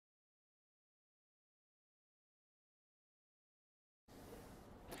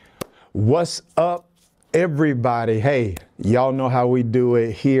What's up, everybody? Hey, y'all know how we do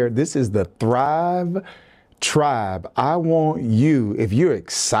it here. This is the Thrive Tribe. I want you, if you're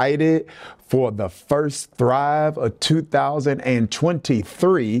excited for the first Thrive of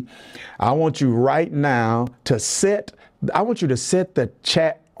 2023, I want you right now to set the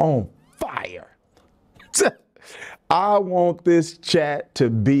chat on fire. I want this chat to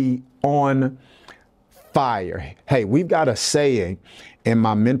be on fire. Hey, we've got a saying in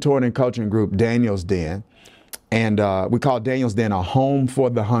my mentoring and coaching group, Daniels Den, and we call Daniels Den a home for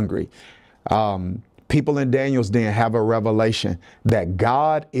the hungry. People in Daniels Den have a revelation that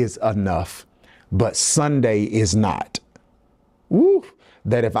God is enough, but Sunday is not. Woo!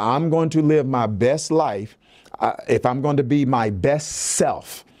 That if I'm going to live my best life, if I'm going to be my best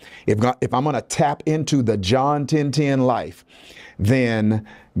self, if I'm going to tap into the John 10:10 life, then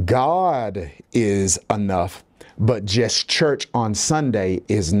God is enough, but just church on Sunday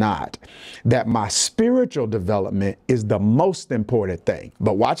is not. That my spiritual development is the most important thing.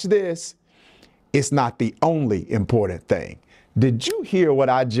 But watch this. It's not the only important thing. Did you hear what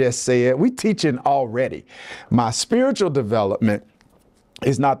I just said? We teaching already. My spiritual development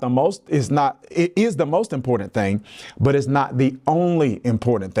it is the most important thing, but it's not the only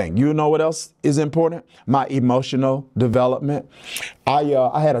important thing. You know what else is important? My emotional development. I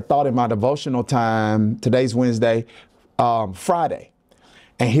had a thought in my devotional time. Today's Wednesday, Friday.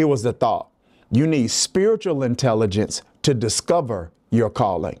 And here was the thought. You need spiritual intelligence to discover your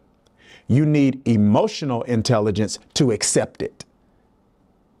calling. You need emotional intelligence to accept it.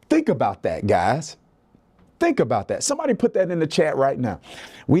 Think about that, guys. Think about that. Somebody put that in the chat right now.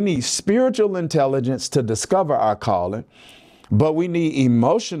 We need spiritual intelligence to discover our calling, but we need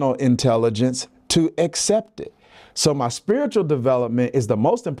emotional intelligence to accept it. So my spiritual development is the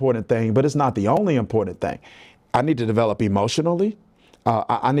most important thing, but it's not the only important thing. I need to develop emotionally.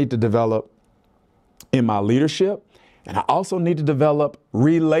 I need to develop in my leadership, and I also need to develop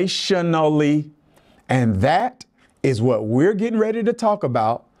relationally. And that is what we're getting ready to talk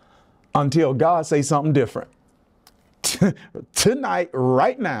about until God says something different. Tonight,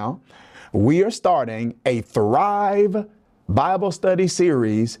 right now, we are starting a Thrive Bible study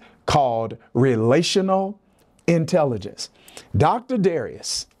series called Relational Intelligence. Dr.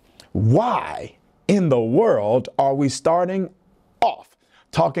 Dharius, why in the world are we starting off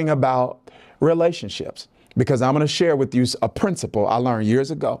talking about relationships? Because I'm going to share with you a principle I learned years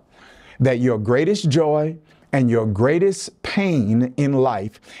ago, that your greatest joy and your greatest pain in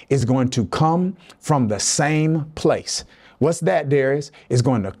life is going to come from the same place. What's that, Dharius? It's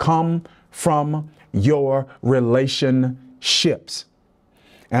going to come from your relationships.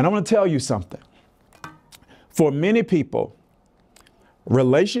 And I'm going to tell you something. For many people,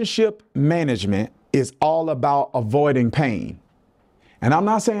 relationship management is all about avoiding pain. And I'm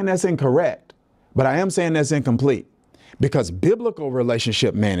not saying that's incorrect, but I am saying that's incomplete. Because biblical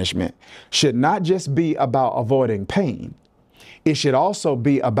relationship management should not just be about avoiding pain. It should also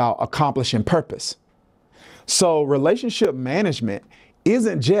be about accomplishing purpose. So relationship management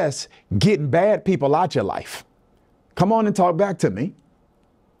isn't just getting bad people out your life. Come on and talk back to me.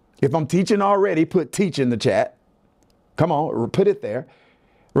 If I'm teaching already, put teach in the chat. Come on, put it there.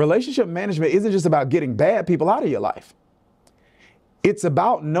 Relationship management isn't just about getting bad people out of your life. It's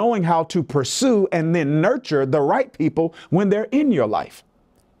about knowing how to pursue and then nurture the right people when they're in your life.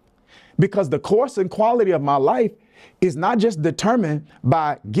 Because the course and quality of my life is not just determined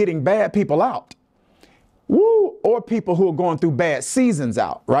by getting bad people out. Woo, or people who are going through bad seasons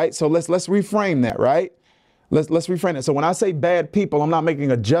out, right? So let's reframe that, right? Let's reframe it. So when I say bad people, I'm not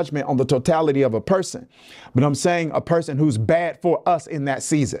making a judgment on the totality of a person, but I'm saying a person who's bad for us in that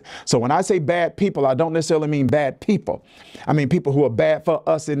season. So when I say bad people, I don't necessarily mean bad people. I mean people who are bad for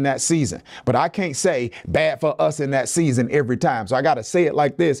us in that season. But I can't say bad for us in that season every time. So I got to say it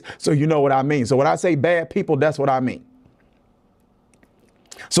like this so you know what I mean. So when I say bad people, that's what I mean.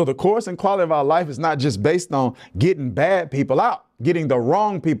 So the course and quality of our life is not just based on getting bad people out, getting the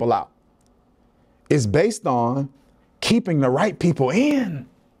wrong people out. Is based on keeping the right people in.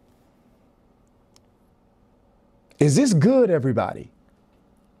 Is this good, everybody?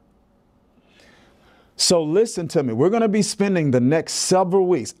 So listen to me. We're going to be spending the next several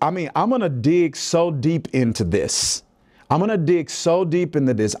weeks. I'm going to dig so deep into this. I'm going to dig so deep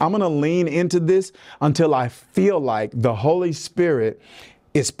into this. I'm going to lean into this until I feel like the Holy Spirit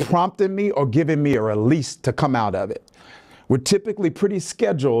is prompting me or giving me a release to come out of it. We're typically pretty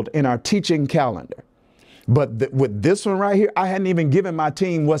scheduled in our teaching calendar. But with this one right here, I hadn't even given my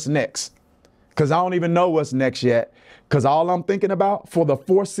team what's next, because I don't even know what's next yet, because all I'm thinking about for the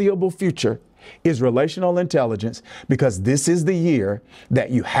foreseeable future is relational intelligence, because this is the year that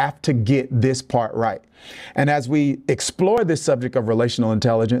you have to get this part right. And as we explore this subject of relational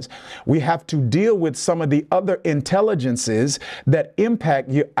intelligence, we have to deal with some of the other intelligences that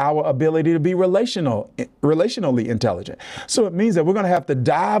impact our ability to be relationally intelligent. So it means that we're going to have to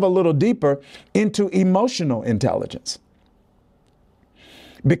dive a little deeper into emotional intelligence.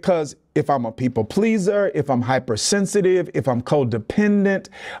 Because if I'm a people pleaser, if I'm hypersensitive, if I'm codependent,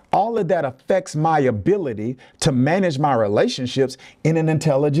 all of that affects my ability to manage my relationships in an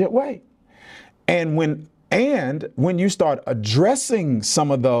intelligent way. And when you start addressing some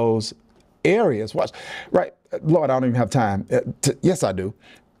of those areas, watch, right? Lord, I don't even have time. Yes, I do.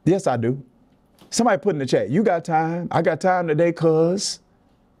 Yes, I do. Somebody put in the chat, you got time? I got time today, cuz.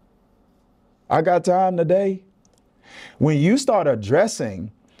 I got time today. When you start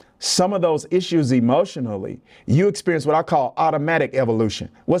addressing some of those issues emotionally, you experience what I call automatic evolution.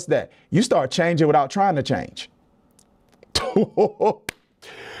 What's that? You start changing without trying to change.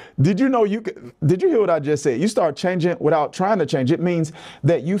 Did you hear what I just said? You start changing without trying to change. It means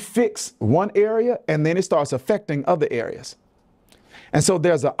that you fix one area and then it starts affecting other areas. And so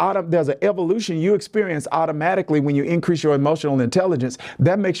there's an evolution you experience automatically when you increase your emotional intelligence.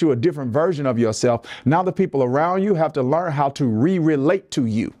 That makes you a different version of yourself. Now the people around you have to learn how to relate to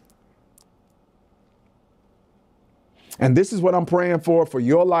you. And this is what I'm praying for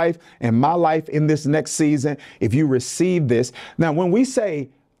your life and my life in this next season. If you receive this. Now, when we say,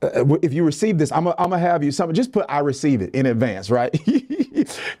 if you receive this, I'm gonna have you something. Just put I receive it in advance, right?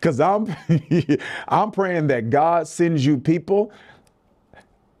 Because I'm praying that God sends you people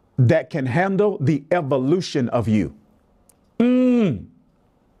that can handle the evolution of you.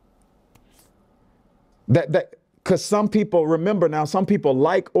 Because some people, remember now, some people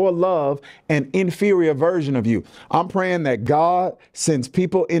like or love an inferior version of you. I'm praying that God sends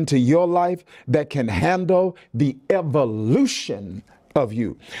people into your life that can handle the evolution of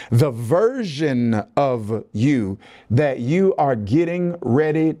you, the version of you that you are getting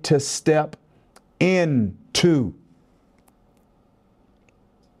ready to step into.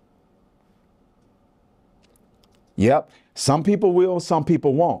 Yep. Some people will, some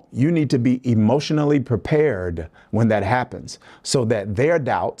people won't. You need to be emotionally prepared when that happens so that their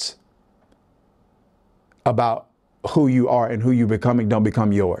doubts about who you are and who you're becoming don't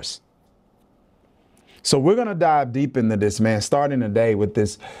become yours. So we're going to dive deep into this, man, starting today with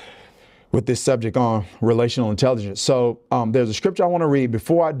this subject on relational intelligence. So there's a scripture I want to read.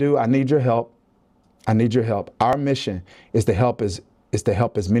 Before I do, I need your help. I need your help. Our mission is to help as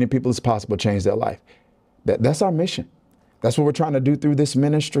many people as possible change their life. That's our mission. That's what we're trying to do through this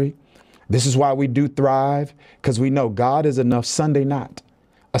ministry. This is why we do thrive, because we know God is enough, Sunday not.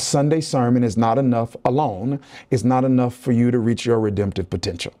 A Sunday sermon is not enough alone. It's not enough for you to reach your redemptive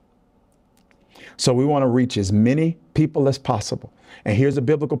potential. So we want to reach as many people as possible. And here's a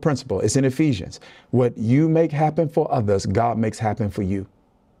biblical principle. It's in Ephesians. What you make happen for others, God makes happen for you.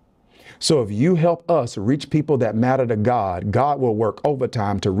 So if you help us reach people that matter to God, God will work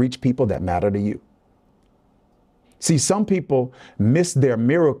overtime to reach people that matter to you. See, some people miss their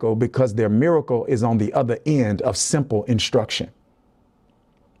miracle because their miracle is on the other end of simple instruction.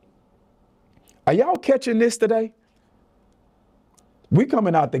 Are y'all catching this today? We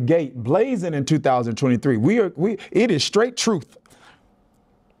coming out the gate blazing in 2023. It is straight truth.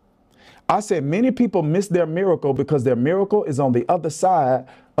 I said many people miss their miracle because their miracle is on the other side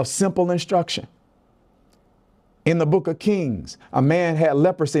of simple instruction. In the book of Kings, a man had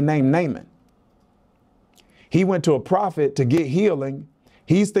leprosy named Naaman. He went to a prophet to get healing.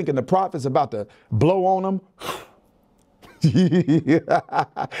 He's thinking the prophet's about to blow on him. He's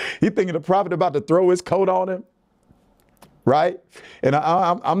thinking the prophet about to throw his coat on him. Right? And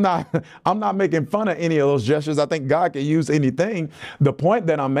I'm not making fun of any of those gestures. I think God can use anything. The point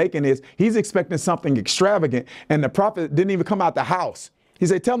that I'm making is he's expecting something extravagant, and the prophet didn't even come out the house. He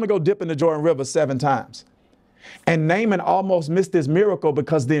said, tell him to go dip in the Jordan River 7 times. And Naaman almost missed his miracle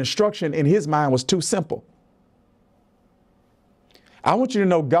because the instruction in his mind was too simple. I want you to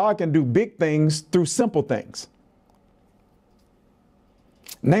know God can do big things through simple things.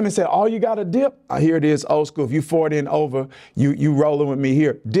 Naaman said, all you got to dip. Here it is, old school. If you 40 and over, you rolling with me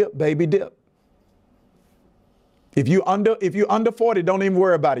here. Dip, baby, dip. If you under 40, don't even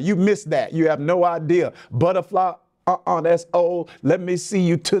worry about it. You missed that. You have no idea. Butterfly, that's old. Let me see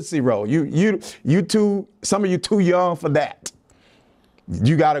you Tootsie Roll. Some of you too young for that.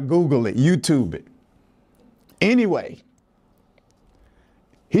 You got to Google it, YouTube it. Anyway,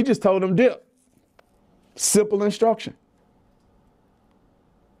 he just told him dip. Simple instruction.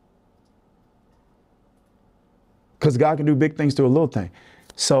 Because God can do big things through a little thing.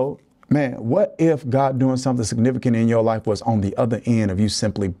 So Man, what if God doing something significant in your life was on the other end of you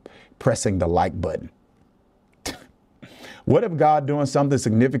simply pressing the like button? What if God doing something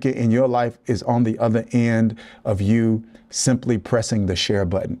significant in your life is on the other end of you simply pressing the share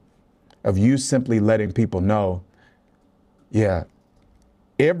button, of you simply letting people know, yeah,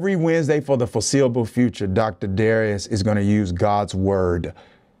 every Wednesday for the foreseeable future, Dr. Dharius is going to use God's word.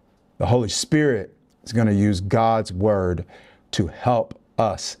 The Holy Spirit is going to use God's word to help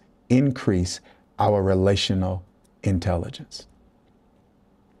us increase our relational intelligence.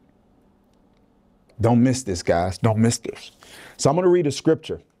 Don't miss this, guys. Don't miss this. So I'm going to read a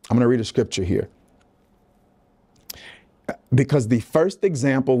scripture. I'm going to read a scripture here. Because the first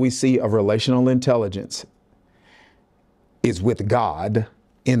example we see of relational intelligence is with God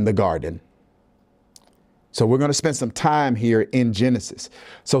in the garden. So we're going to spend some time here in Genesis.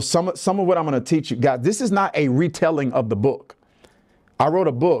 So some of what I'm going to teach you, guys, this is not a retelling of the book. I wrote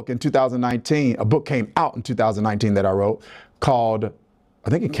a book in 2019. A book came out in 2019 that I wrote called, I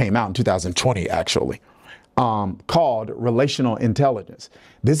think it came out in 2020, actually, called Relational Intelligence.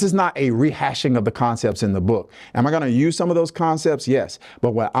 This is not a rehashing of the concepts in the book. Am I going to use some of those concepts? Yes.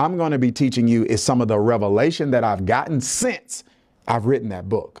 But what I'm going to be teaching you is some of the revelation that I've gotten since I've written that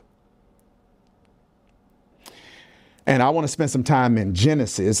book. And I want to spend some time in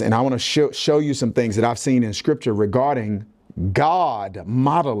Genesis, and I want to show you some things that I've seen in scripture regarding God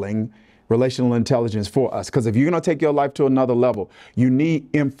modeling relational intelligence for us. Because if you're going to take your life to another level, you need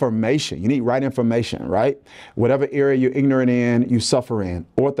information. You need right information, right? Whatever area you're ignorant in, you suffer in.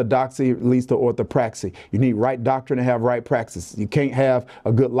 Orthodoxy leads to orthopraxy. You need right doctrine to have right praxis. You can't have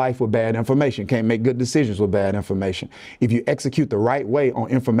a good life with bad information. Can't make good decisions with bad information. If you execute the right way on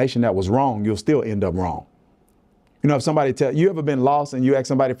information that was wrong, you'll still end up wrong. You know, if somebody you ever been lost and you ask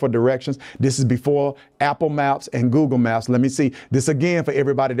somebody for directions, this is before Apple Maps and Google Maps. Let me see this again for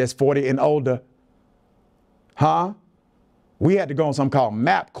everybody that's 40 and older. Huh? We had to go on something called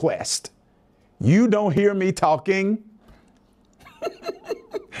MapQuest. You don't hear me talking.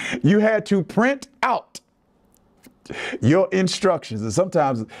 You had to print out your instructions, and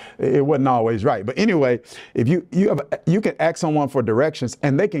sometimes it wasn't always right. But anyway, if you can ask someone for directions,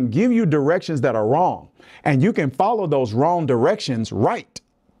 and they can give you directions that are wrong, and you can follow those wrong directions right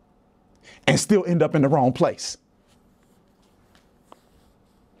and still end up in the wrong place.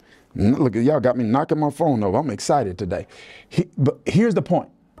 Look, y'all got me knocking my phone over. I'm excited today. But here's the point.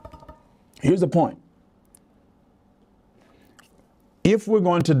 Here's the point. If we're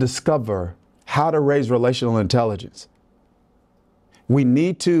going to discover how to raise relational intelligence, we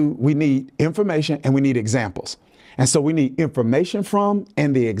need information and we need examples. And so we need information from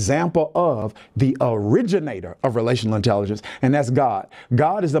and the example of the originator of relational intelligence, and that's God.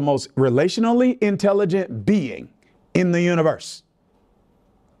 God is the most relationally intelligent being in the universe.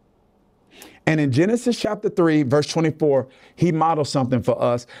 And in Genesis chapter 3, verse 24, he models something for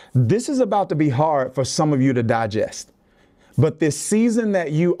us. This is about to be hard for some of you to digest. But this season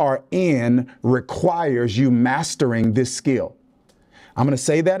that you are in requires you mastering this skill. I'm going to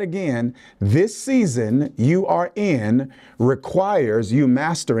say that again. This season you are in requires you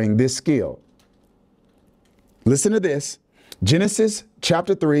mastering this skill. Listen to this. Genesis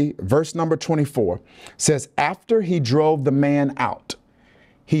chapter 3, verse number 24 says, after he drove the man out,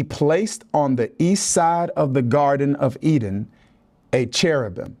 he placed on the east side of the Garden of Eden a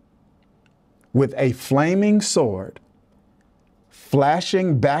cherubim with a flaming sword,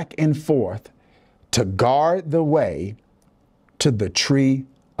 flashing back and forth to guard the way to the tree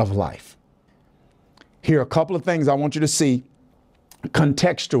of life. Here are a couple of things I want you to see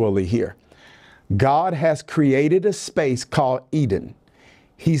contextually here. God has created a space called Eden.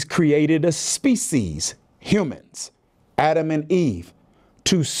 He's created a species, humans, Adam and Eve,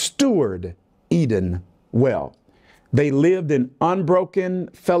 to steward Eden well. They lived in unbroken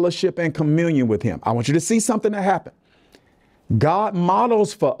fellowship and communion with him. I want you to see something that happened. God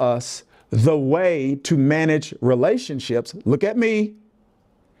models for us the way to manage relationships. Look at me.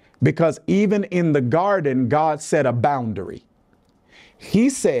 Because even in the garden, God set a boundary. He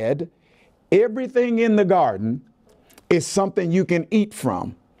said, everything in the garden is something you can eat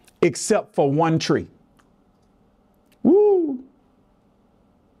from, except for one tree. Woo!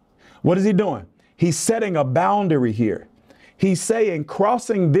 What is he doing? He's setting a boundary here. He's saying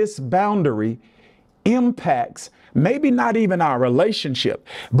crossing this boundary impacts maybe not even our relationship,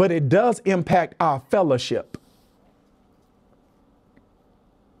 but it does impact our fellowship.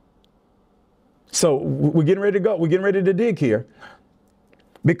 So we're getting ready to go. We're getting ready to dig here,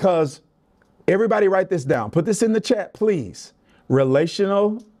 because everybody write this down. Put this in the chat, please.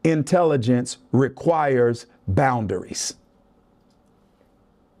 Relational intelligence requires boundaries.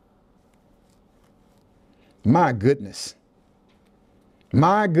 My goodness.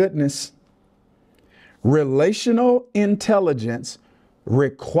 My goodness. Relational intelligence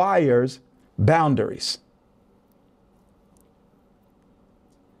requires boundaries.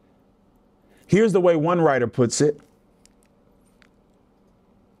 Here's the way one writer puts it.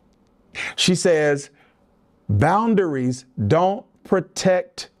 She says, boundaries don't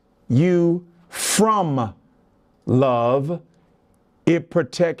protect you from love. It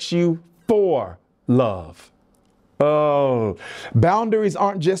protects you for love. Oh, boundaries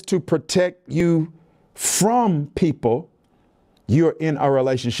aren't just to protect you from people you're in a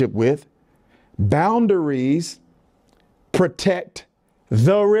relationship with. Boundaries protect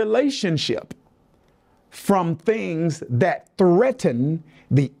the relationship from things that threaten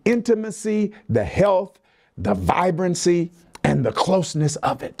the intimacy, the health, the vibrancy, and the closeness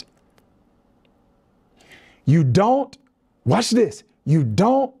of it. You don't, watch this, you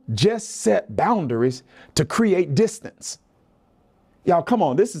don't just set boundaries to create distance. Y'all, come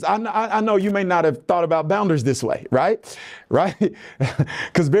on. This is, I know you may not have thought about boundaries this way, right? Right?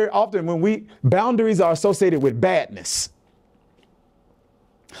 Because very often boundaries are associated with badness.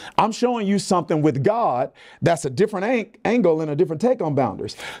 I'm showing you something with God that's a different angle and a different take on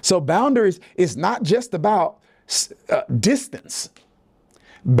boundaries. So boundaries is not just about distance.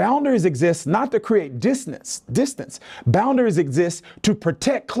 Boundaries exist not to create distance. Boundaries exist to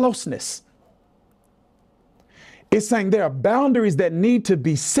protect closeness. It's saying there are boundaries that need to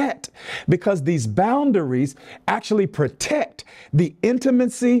be set because these boundaries actually protect the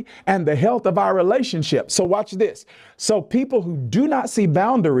intimacy and the health of our relationship. So watch this. So people who do not see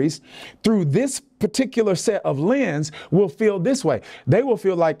boundaries through this particular set of lens will feel this way. They will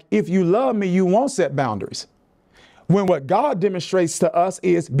feel like if you love me, you won't set boundaries. When what God demonstrates to us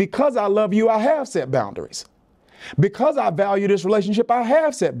is because I love you, I have set boundaries. Because I value this relationship, I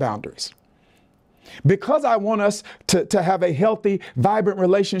have set boundaries. Because I want us to have a healthy, vibrant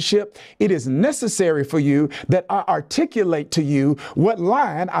relationship, it is necessary for you that I articulate to you what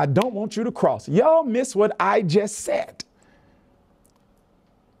line I don't want you to cross. Y'all miss what I just said.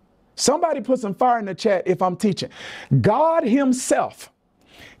 Somebody put some fire in the chat if I'm teaching. God himself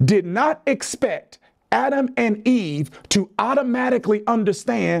did not expect Adam and Eve to automatically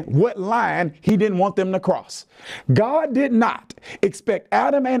understand what line he didn't want them to cross. God did not expect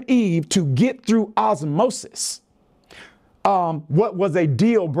Adam and Eve to get through osmosis what was a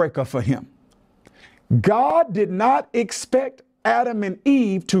deal breaker for him. God did not expect Adam and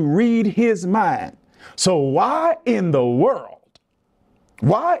Eve to read his mind. So why in the world,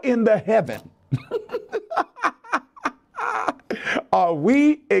 why in the heaven are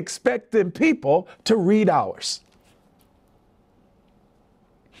we expecting people to read ours?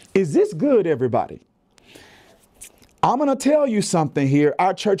 Is this good, everybody? I'm going to tell you something here.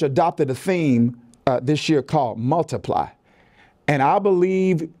 Our church adopted a theme this year called multiply. And I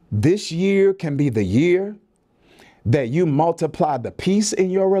believe this year can be the year that you multiply the peace in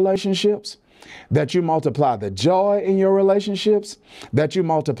your relationships, that you multiply the joy in your relationships, that you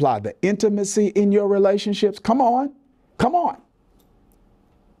multiply the intimacy in your relationships. Come on. Come on.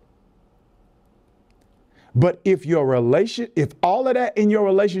 But if all of that in your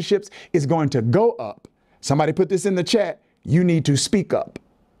relationships is going to go up, somebody put this in the chat, you need to speak up.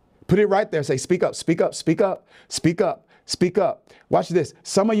 Put it right there. Say, speak up, speak up, speak up, speak up, speak up. Watch this.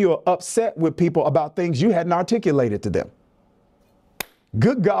 Some of you are upset with people about things you hadn't articulated to them.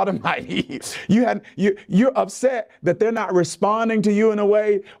 Good God Almighty. You're upset that they're not responding to you in a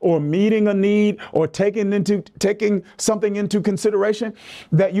way or meeting a need or taking something into consideration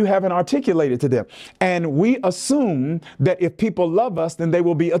that you haven't articulated to them. And we assume that if people love us, then they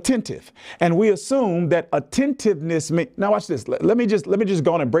will be attentive. And we assume that attentiveness now watch this. Let me just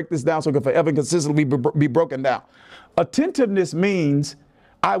go on and break this down so it can forever and consistently be broken down. Attentiveness means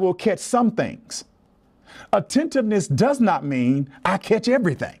I will catch some things. Attentiveness does not mean I catch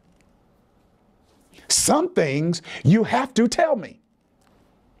everything. Some things you have to tell me.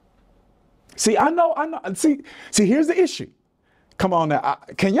 See, I know. See, here's the issue. Come on now.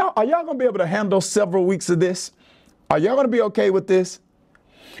 Are y'all going to be able to handle several weeks of this? Are y'all going to be okay with this?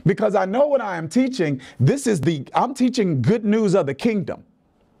 Because I know what I am teaching. I'm teaching good news of the kingdom,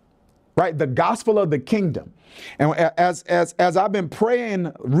 right? The gospel of the kingdom. And as I've been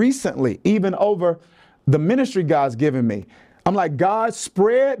praying recently, even over the ministry God's given me, I'm like, God,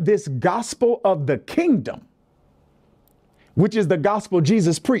 spread this gospel of the kingdom, which is the gospel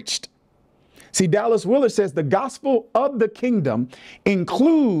Jesus preached. See, Dallas Willard says the gospel of the kingdom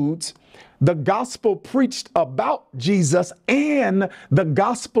includes the gospel preached about Jesus and the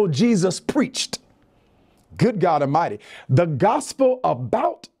gospel Jesus preached. Good God Almighty. The gospel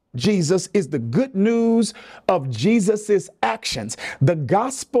about Jesus is the good news of Jesus's actions. The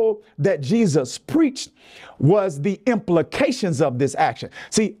gospel that Jesus preached was the implications of this action.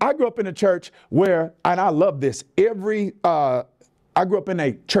 See, I grew up in a church where, and I love this, I grew up in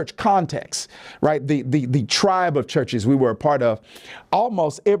a church context, right? The tribe of churches we were a part of.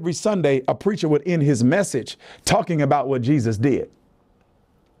 Almost every Sunday, a preacher would end his message talking about what Jesus did.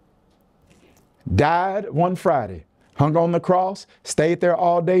 Died one Friday, hung on the cross, stayed there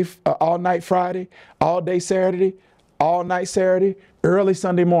all day, all night Friday, all day Saturday, all night Saturday, early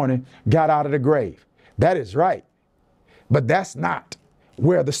Sunday morning, got out of the grave. That is right. But that's not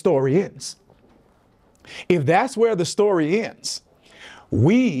where the story ends. If that's where the story ends,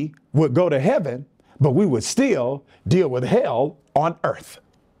 we would go to heaven, but we would still deal with hell on earth.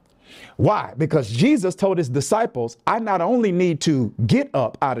 Why? Because Jesus told his disciples, I not only need to get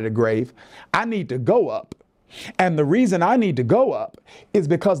up out of the grave, I need to go up. And the reason I need to go up is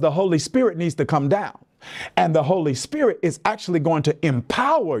because the Holy Spirit needs to come down. And the Holy Spirit is actually going to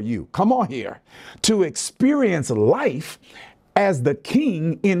empower you, come on here, to experience life as the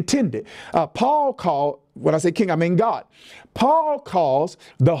King intended. Paul called, when I say King, I mean God. Paul calls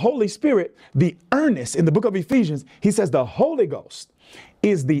the Holy Spirit the earnest. In the book of Ephesians, he says the Holy Ghost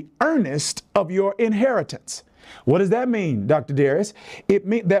is the earnest of your inheritance. What does that mean, Dr. Dharius?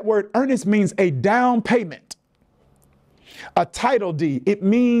 That word earnest means a down payment, a title deed. It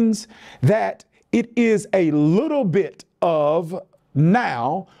means that it is a little bit of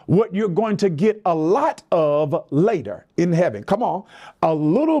now what you're going to get a lot of later in heaven. Come on. A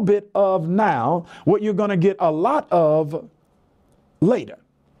little bit of now what you're going to get a lot of later.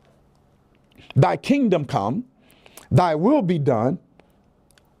 Thy kingdom come, thy will be done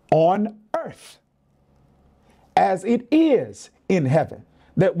on earth as it is in heaven.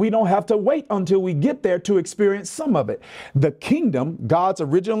 That we don't have to wait until we get there to experience some of it. The kingdom, God's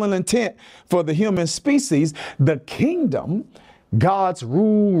original intent for the human species, the kingdom, God's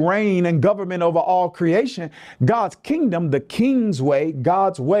rule, reign, and government over all creation, God's kingdom, the king's way,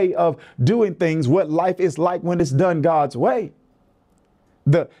 God's way of doing things, what life is like when it's done God's way.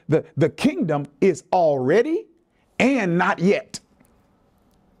 The kingdom is already and not yet.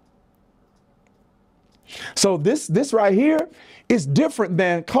 So this right here is different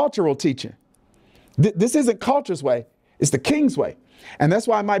than cultural teaching. This isn't culture's way. It's the king's way. And that's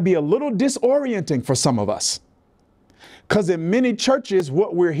why it might be a little disorienting for some of us. Because in many churches,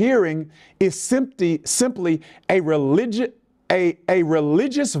 what we're hearing is simply a religious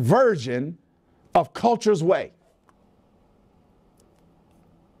version of culture's way.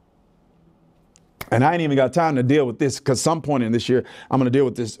 And I ain't even got time to deal with this because some point in this year, I'm going to deal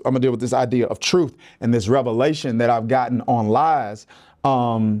with this. I'm going to deal with this idea of truth and this revelation that I've gotten on lies,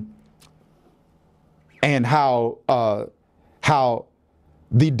 and how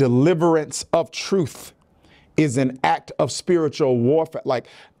the deliverance of truth is an act of spiritual warfare. Like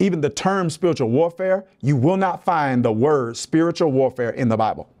even the term spiritual warfare, you will not find the word spiritual warfare in the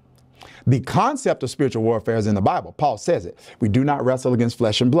Bible. The concept of spiritual warfare is in the Bible. Paul says it. We do not wrestle against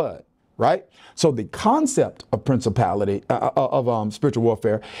flesh and blood. Right? So the concept of principality, of spiritual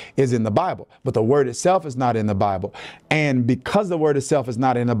warfare is in the Bible, but the word itself is not in the Bible. And because the word itself is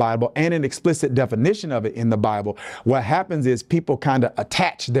not in the Bible and an explicit definition of it in the Bible, what happens is people kind of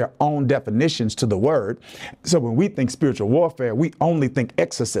attach their own definitions to the word. So when we think spiritual warfare, we only think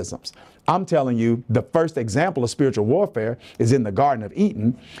exorcisms. I'm telling you, the first example of spiritual warfare is in the Garden of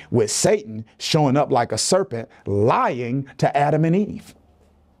Eden with Satan showing up like a serpent, lying to Adam and Eve.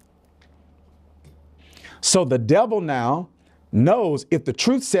 So the devil now knows if the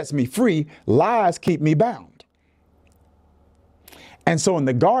truth sets me free, lies keep me bound. And so in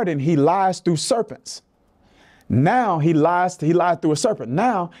the garden, he lies through serpents. Now he lies through a serpent.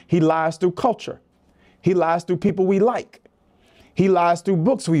 Now he lies through culture. He lies through people we like. He lies through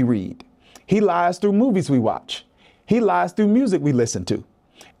books we read. He lies through movies we watch. He lies through music we listen to.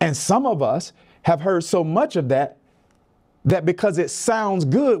 And some of us have heard so much of that because it sounds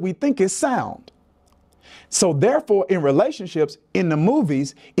good, we think it's sound. So therefore, in relationships, in the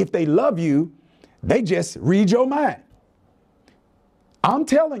movies, if they love you, they just read your mind. I'm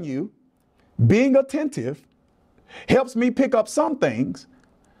telling you, being attentive helps me pick up some things,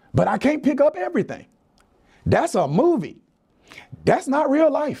 but I can't pick up everything. That's a movie. That's not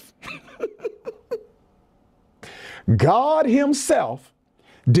real life. God himself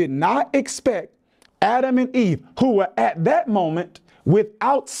did not expect Adam and Eve, who were at that moment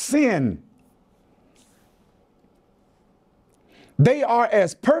without sin. They are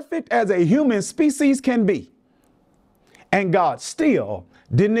as perfect as a human species can be. And God still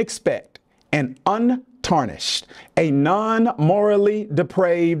didn't expect an untarnished, a non-morally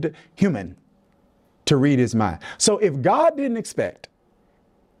depraved human to read his mind. So if God didn't expect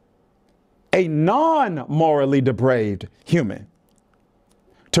a non-morally depraved human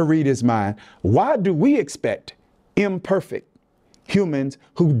to read his mind, why do we expect imperfect humans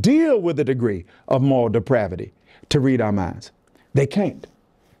who deal with a degree of moral depravity to read our minds? They can't.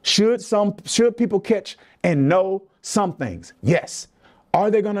 Should people catch and know some things? Yes.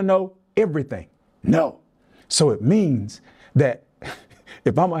 Are they going to know everything? No. So it means that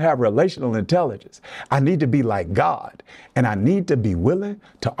if I'm going to have relational intelligence, I need to be like God, and I need to be willing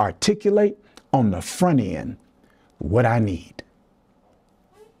to articulate on the front end what I need.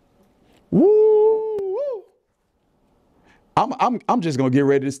 Woo! I'm just gonna get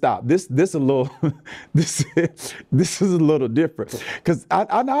ready to stop. This a little this is a little different because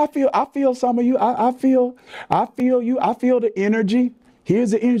I feel some of you. I feel you. I feel the energy.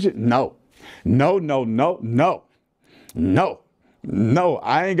 Here's the energy. No.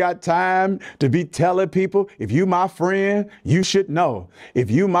 I ain't got time to be telling people, if you my friend, you should know. If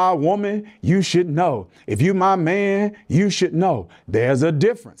you my woman, you should know. If you my man, you should know. There's a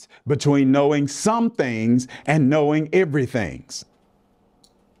difference between knowing some things and knowing everything.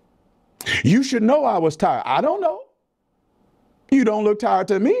 You should know I was tired. I don't know. You don't look tired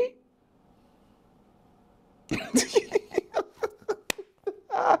to me.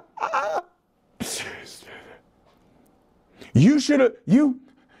 You should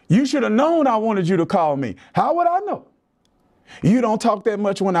have known I wanted you to call me. How would I know? You don't talk that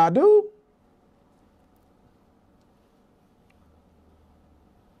much when I do.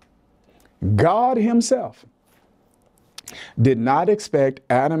 God himself did not expect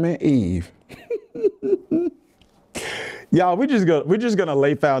Adam and Eve. Y'all, we're just gonna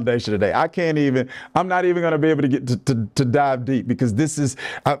lay foundation today. I'm not even gonna be able to get to dive deep because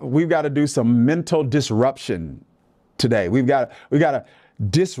we've got to do some mental disruption today. We've got to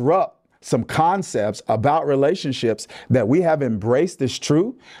disrupt some concepts about relationships that we have embraced as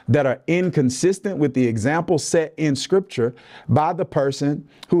true, that are inconsistent with the example set in Scripture by the person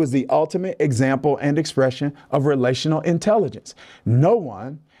who is the ultimate example and expression of relational intelligence. No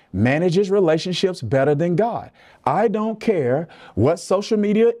one manages relationships better than God. I don't care what social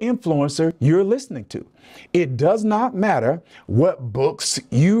media influencer you're listening to. It does not matter what books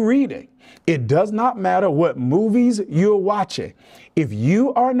you're reading. It does not matter what movies you're watching. If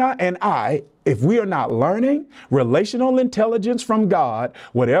you are not, if we are not learning relational intelligence from God,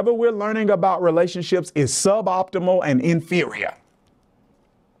 whatever we're learning about relationships is suboptimal and inferior.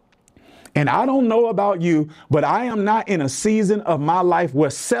 And I don't know about you, but I am not in a season of my life where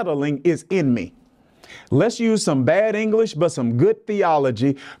settling is in me. Let's use some bad English, but some good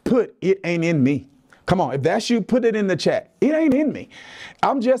theology. Put it ain't in me. Come on, if that's you, put it in the chat. It ain't in me.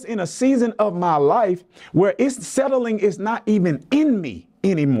 I'm just in a season of my life where settling is not even in me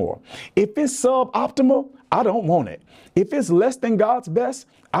anymore. If it's suboptimal, I don't want it. If it's less than God's best,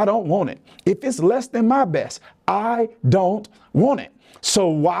 I don't want it. If it's less than my best, I don't want it. So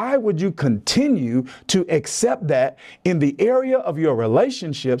why would you continue to accept that in the area of your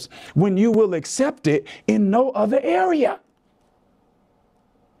relationships when you will accept it in no other area?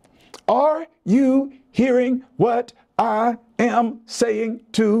 Are you hearing what I am saying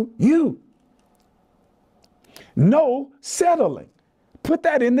to you? No settling. Put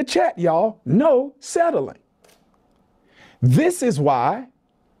that in the chat, y'all. No settling. This is why,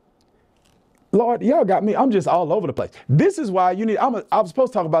 Lord, y'all got me. I'm just all over the place. This is why you need, I was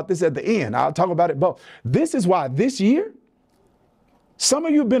supposed to talk about this at the end. I'll talk about it both. This is why this year, some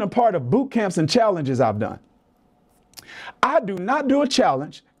of you have been a part of boot camps and challenges I've done. I do not do a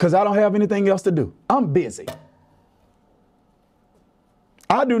challenge because I don't have anything else to do. I'm busy.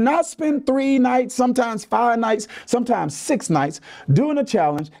 I do not spend 3 nights, sometimes 5 nights, sometimes 6 nights doing a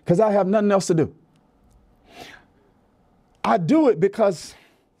challenge because I have nothing else to do. I do it because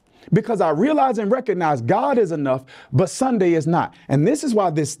I realize and recognize God is enough, but Sunday is not. And this is why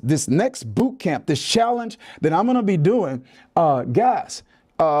this next boot camp, this challenge that I'm going to be doing, guys,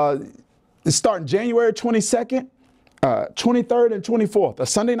 it's starting January 22nd. 23rd and 24th, a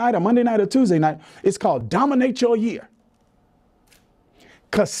Sunday night, a Monday night, a Tuesday night. It's called Dominate Your Year.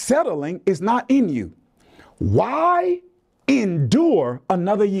 Because settling is not in you. Why endure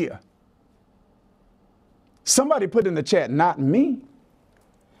another year? Somebody put in the chat, not me.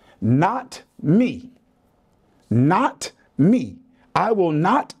 Not me. Not me. I will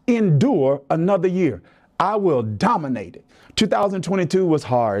not endure another year. I will dominate it. 2022 was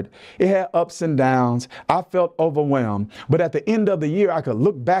hard. It had ups and downs. I felt overwhelmed. But at the end of the year, I could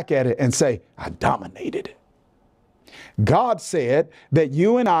look back at it and say, I dominated it. God said that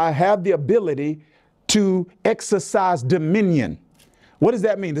you and I have the ability to exercise dominion. What does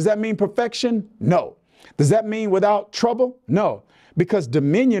that mean? Does that mean perfection? No. Does that mean without trouble? No. Because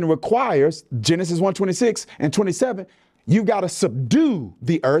dominion requires, Genesis 1:26 and 27, you got to subdue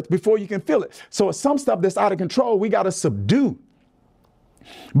the earth before you can feel it. So some stuff that's out of control, we got to subdue.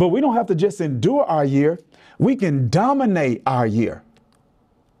 But we don't have to just endure our year. We can dominate our year.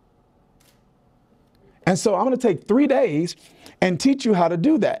 And so I'm going to take 3 days and teach you how to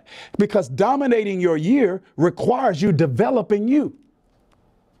do that, because dominating your year requires you developing you.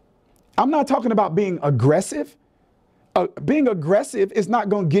 I'm not talking about being aggressive. Being aggressive is not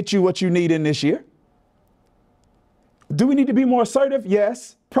going to get you what you need in this year. Do we need to be more assertive?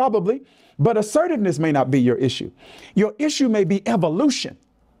 Yes, probably. But assertiveness may not be your issue. Your issue may be evolution.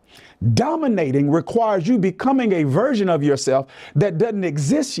 Dominating requires you becoming a version of yourself that doesn't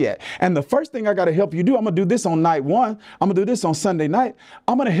exist yet. And the first thing I got to help you do, I'm going to do this on night 1. I'm going to do this on Sunday night.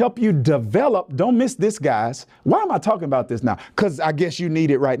 I'm going to help you develop. Don't miss this, guys. Why am I talking about this now? Because I guess you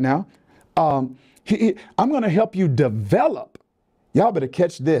need it right now. I'm going to help you develop. Y'all better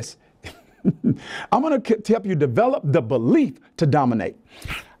catch this. I'm going to help you develop the belief to dominate.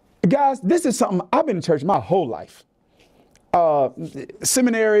 Guys, this is something I've been in church my whole life.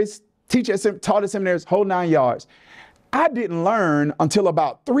 Seminaries, taught at seminaries, whole 9 yards. I didn't learn until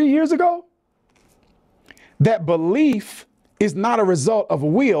about 3 years ago that belief is not a result of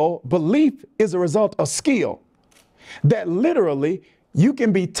will. Belief is a result of skill. That literally you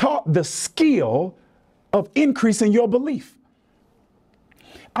can be taught the skill of increasing your belief.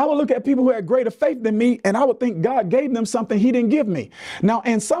 I would look at people who had greater faith than me, and I would think God gave them something he didn't give me. Now,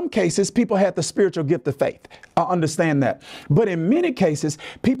 in some cases, people had the spiritual gift of faith. I understand that. But in many cases,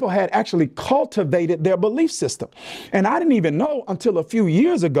 people had actually cultivated their belief system. And I didn't even know until a few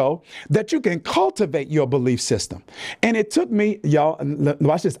years ago that you can cultivate your belief system. And it took me, y'all,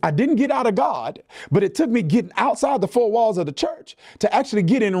 watch this. I didn't get out of God, but it took me getting outside the 4 walls of the church to actually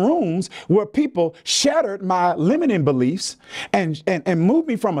get in rooms where people shattered my limiting beliefs and moved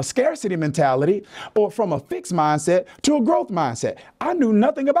me from a scarcity mentality or from a fixed mindset to a growth mindset. I knew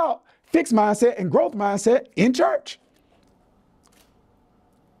nothing about fixed mindset and growth mindset in church.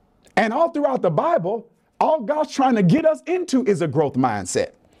 And all throughout the Bible, all God's trying to get us into is a growth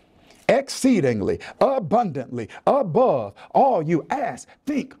mindset. Exceedingly, abundantly, above all you ask,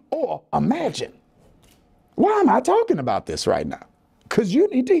 think, or imagine. Why am I talking about this right now? Because you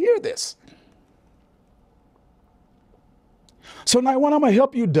need to hear this. So night 1, I'm going to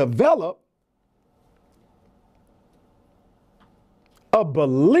help you develop a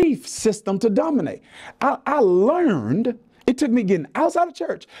belief system to dominate. I learned, it took me getting outside of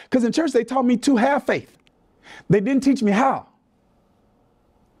church, because in church they taught me to have faith. They didn't teach me how.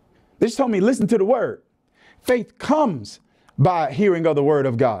 They just told me, listen to the word. Faith comes by hearing of the word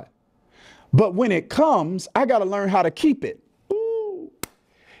of God. But when it comes, I got to learn how to keep it.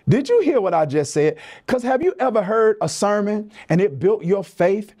 Did you hear what I just said? Because have you ever heard a sermon and it built your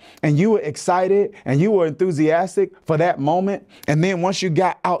faith and you were excited and you were enthusiastic for that moment? And then once you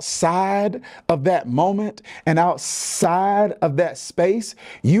got outside of that moment and outside of that space,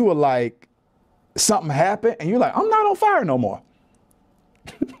 you were like, something happened and you're like, I'm not on fire no more.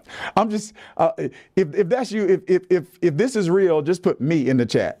 I'm just, if that's you, if this is real, just put me in the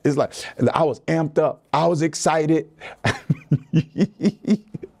chat. It's like, I was amped up. I was excited.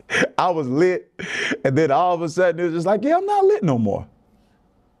 I was lit. And then all of a sudden it was just like, yeah, I'm not lit no more.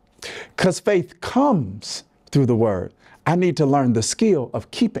 Because faith comes through the word. I need to learn the skill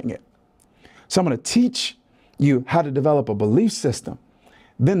of keeping it. So I'm going to teach you how to develop a belief system.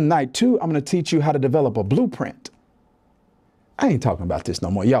 Then night 2, I'm going to teach you how to develop a blueprint. I ain't talking about this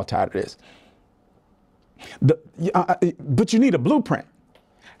no more. Y'all tired of this. But you need a blueprint.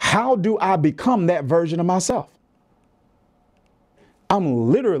 How do I become that version of myself? I'm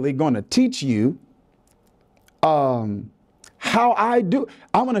literally going to teach you how I do.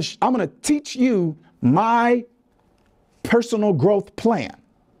 I'm going to teach you my personal growth plan.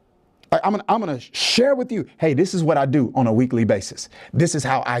 I'm going to share with you, hey, this is what I do on a weekly basis. This is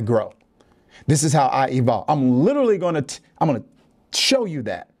how I grow. This is how I evolve. I'm literally going to show you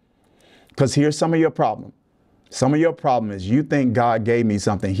that, because here's some of your problem. Some of your problem is you think God gave me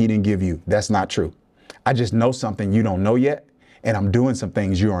something he didn't give you. That's not true. I just know something you don't know yet, and I'm doing some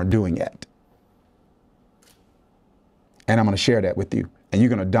things you aren't doing yet. And I'm going to share that with you, and you're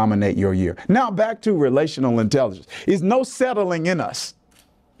going to dominate your year. Now back to relational intelligence. There's no settling in us.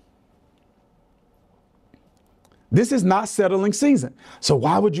 This is not settling season. So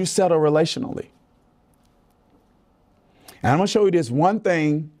why would you settle relationally? And I'm going to show you this one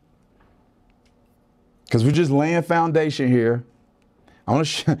thing, because we're just laying foundation here. I want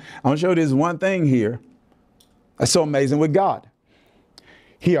to show you this one thing here That's so amazing with God.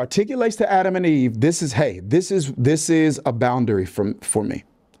 He articulates to Adam and Eve, this is a boundary for me.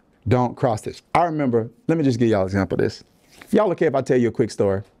 Don't cross this. I remember, let me just give y'all an example of this. Y'all okay if I tell you a quick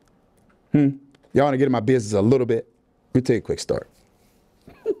story? Y'all want to get in my business a little bit? Let me tell you a quick story.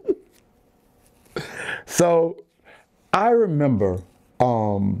 So I remember,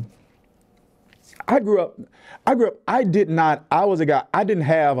 I was a guy, I didn't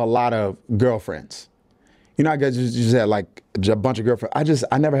have a lot of girlfriends. You know, I guess you just had like a bunch of girlfriends.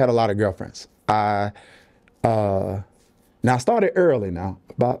 I never had a lot of girlfriends. Now I started early now,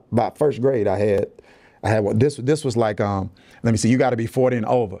 about first grade I had one. This was like, let me see, you got to be 40 and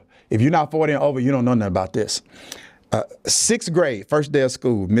over. If you're not 40 and over, you don't know nothing about this. Sixth grade, first day of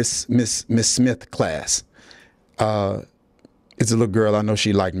school, Miss Smith class. It's a little girl, I know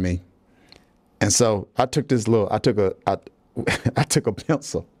she liked me. And so I took I took a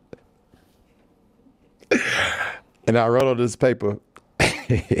pencil and I wrote on this paper,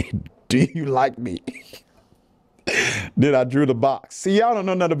 do you like me? Then I drew the box. See, y'all don't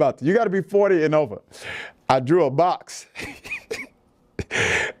know nothing about this. You got to be 40 and over. I drew a box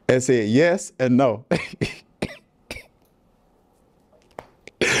and said yes and no.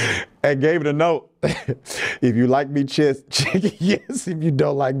 And gave it a note. If you like me, check yes. If you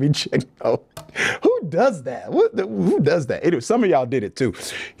don't like me, check no. Who does that? Who does that? Anyway, some of y'all did it too.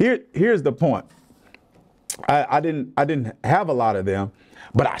 Here's the point. I didn't have a lot of them,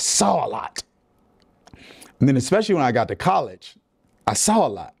 but I saw a lot. And then especially when I got to college, I saw a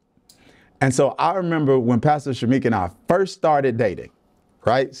lot. And so I remember when Pastor Shamika and I first started dating,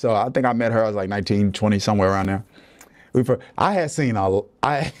 right? So I think I met her, I was like 19, 20, somewhere around there. I had seen a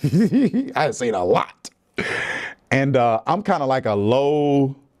lot. And I'm kind of like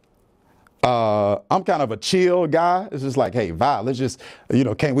I'm kind of a chill guy. It's just like, hey, Vi, let's just,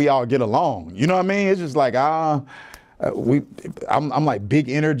 can't we all get along? You know what I mean? It's just like, I'm like big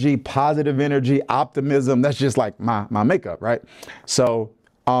energy, positive energy, optimism. That's just like my makeup, right? So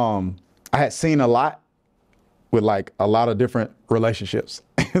I had seen a lot with like a lot of different relationships.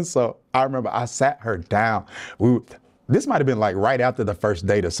 And so I remember I sat her down. This might have been like right after the first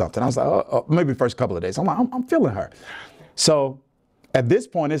date or something. I was like, maybe the first couple of days. I'm like, I'm feeling her. So at this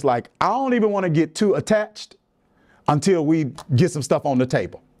point, it's like, I don't even want to get too attached until we get some stuff on the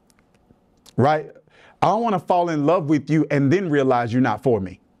table, right? I don't want to fall in love with you and then realize you're not for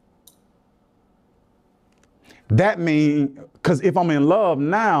me. That means, because if I'm in love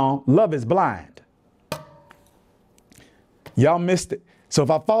now, love is blind. Y'all missed it. So if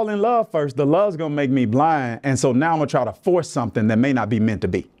I fall in love first, the love's going to make me blind. And so now I'm going to try to force something that may not be meant to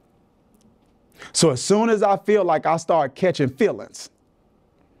be. So as soon as I feel like I start catching feelings,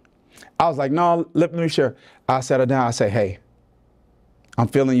 I was like, no, let me share. I sat her down. I say, hey, I'm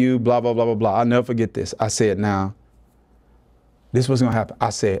feeling you, blah, blah, blah, blah, blah. I'll never forget this. I said, now, this was going to happen.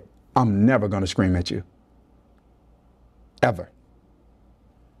 I said, I'm never going to scream at you. Ever.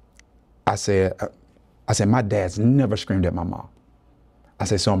 I said, my dad's never screamed at my mom. I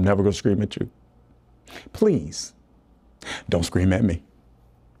said, so I'm never going to scream at you. Please don't scream at me.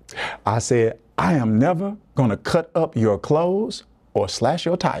 I said, I am never going to cut up your clothes or slash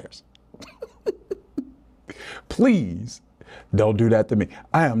your tires. Please don't do that to me.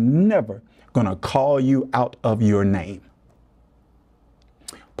 I am never going to call you out of your name.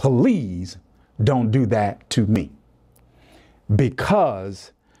 Please don't do that to me.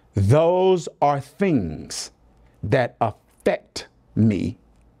 Because those are things that affect me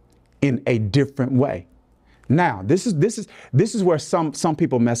in a different way. Now, this is where some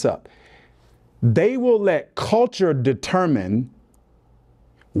people mess up. They will let culture determine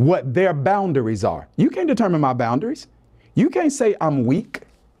what their boundaries are. You can't determine my boundaries. You can't say I'm weak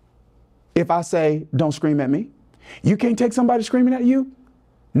if I say don't scream at me. You can't take somebody screaming at you.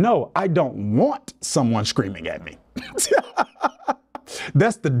 No, I don't want someone screaming at me.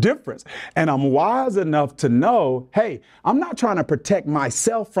 That's the difference. And I'm wise enough to know, hey, I'm not trying to protect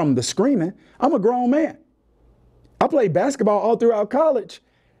myself from the screaming. I'm a grown man. I played basketball all throughout college.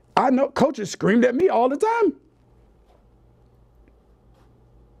 I know coaches screamed at me all the time.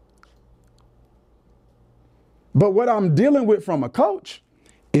 But what I'm dealing with from a coach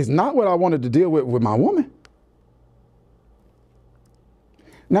is not what I wanted to deal with my woman.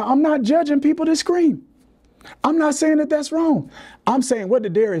 Now, I'm not judging people that scream. I'm not saying that that's wrong. I'm saying, what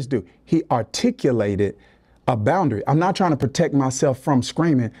did Dharius do? He articulated a boundary. I'm not trying to protect myself from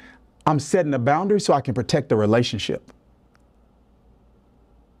screaming. I'm setting a boundary so I can protect the relationship.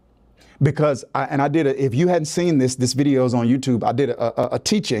 Because, if you hadn't seen this video is on YouTube. I did a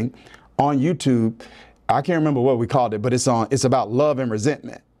teaching on YouTube. I can't remember what we called it, but it's about love and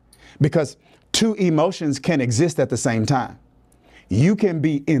resentment. Because two emotions can exist at the same time. You can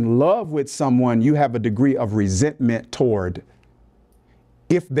be in love with someone you have a degree of resentment toward.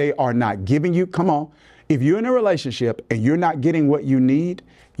 If they are not giving you, come on, if you're in a relationship and you're not getting what you need,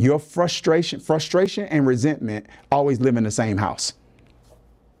 your frustration and resentment always live in the same house.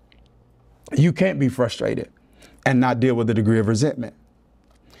 You can't be frustrated and not deal with a degree of resentment.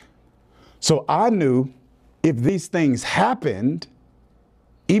 So I knew if these things happened,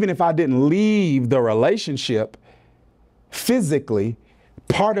 even if I didn't leave the relationship physically,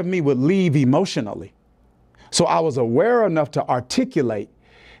 part of me would leave emotionally. So I was aware enough to articulate,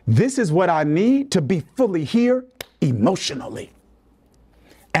 this is what I need to be fully here emotionally.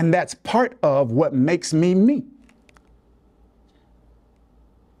 And that's part of what makes me me.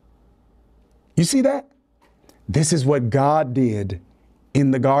 You see that? This is what God did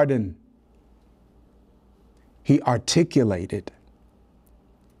in the garden. He articulated.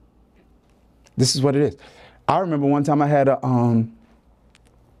 This is what it is. I remember one time I had it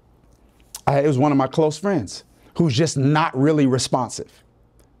was one of my close friends who's just not really responsive.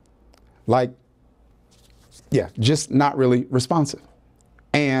 Like, yeah, just not really responsive.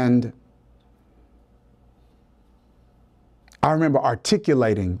 And I remember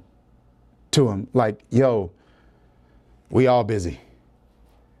articulating to him like, yo, we all busy.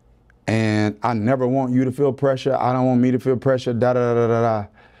 And I never want you to feel pressure. I don't want me to feel pressure, da da da da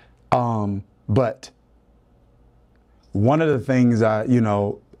da. But one of the things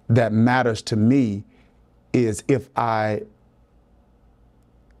that matters to me is if I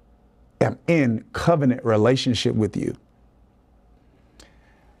am in covenant relationship with you,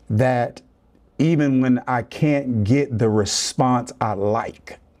 that even when I can't get the response I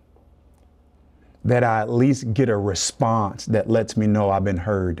like, that I at least get a response that lets me know I've been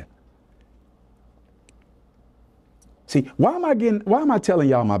heard. See, why am I telling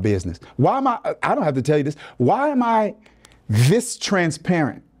y'all my business? I don't have to tell you this. Why am I this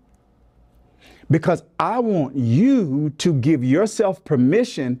transparent? Because I want you to give yourself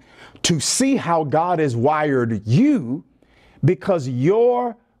permission to see how God has wired you, because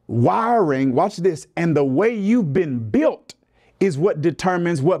your wiring, watch this, and the way you've been built is what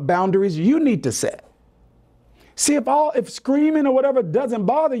determines what boundaries you need to set. See, if screaming or whatever doesn't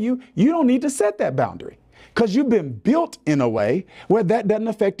bother you, you don't need to set that boundary, because you've been built in a way where that doesn't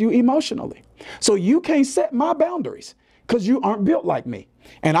affect you emotionally. So you can't set my boundaries because you aren't built like me.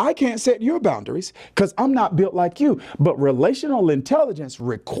 And I can't set your boundaries because I'm not built like you. But relational intelligence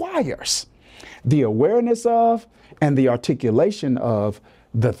requires the awareness of and the articulation of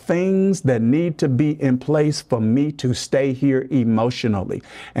the things that need to be in place for me to stay here emotionally.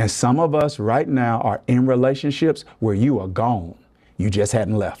 And some of us right now are in relationships where you are gone. You just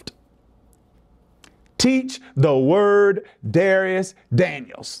hadn't left. Teach the word, Dharius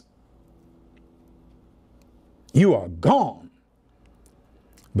Daniels. You are gone,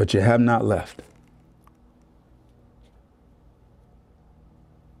 but you have not left.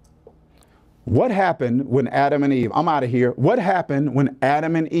 What happened when Adam and Eve, I'm out of here. What happened when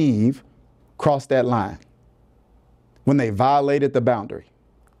Adam and Eve crossed that line? When they violated the boundary?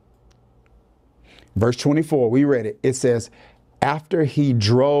 Verse 24, we read it. It says, after he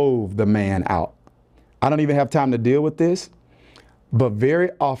drove the man out. I don't even have time to deal with this, but very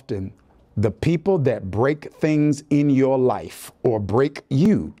often the people that break things in your life or break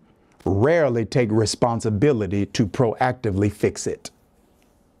you rarely take responsibility to proactively fix it.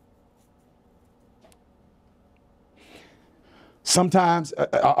 Sometimes,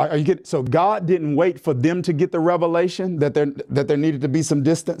 so God didn't wait for them to get the revelation that there needed to be some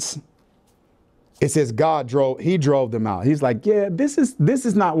distance. It says he drove them out. He's like, yeah, this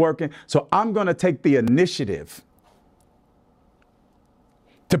is not working. So I'm going to take the initiative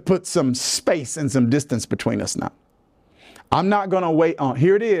to put some space and some distance between us now. I'm not going to wait on,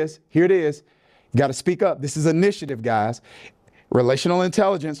 here it is. You got to speak up. This is initiative, guys. Relational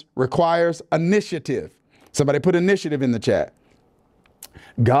intelligence requires initiative. Somebody put initiative in the chat.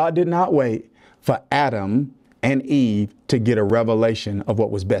 God did not wait for Adam and Eve to get a revelation of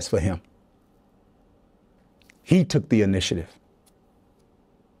what was best for him. He took the initiative.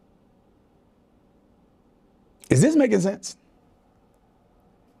 Is this making sense?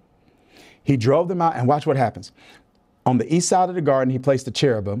 He drove them out, and watch what happens. On the east side of the garden, he placed a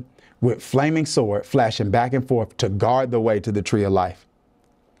cherubim with flaming sword flashing back and forth to guard the way to the tree of life.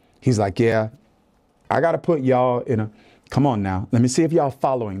 He's like, yeah, I got to put y'all in a, come on now. Let me see if y'all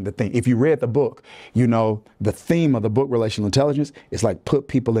following the thing. If you read the book, you know, the theme of the book, Relational Intelligence, is like put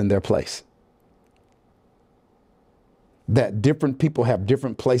people in their place. that different people have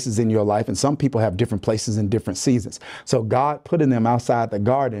different places in your life, and some people have different places in different seasons. So God putting them outside the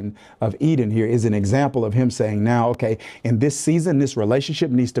Garden of Eden here is an example of him saying, now, okay, in this season, this relationship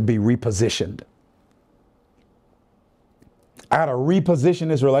needs to be repositioned. I got to reposition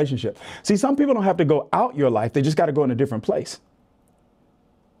this relationship. See, some people don't have to go out your life. They just got to go in a different place.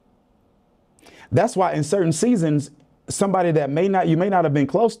 That's why in certain seasons, somebody that you may not have been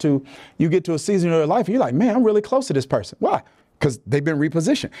close to, you get to a season of your life, and you're like, man, I'm really close to this person. Why? Because they've been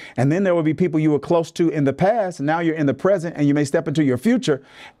repositioned. And then there will be people you were close to in the past, and now you're in the present, and you may step into your future,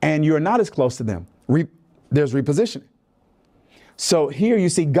 and you're not as close to them. There's repositioning. So here you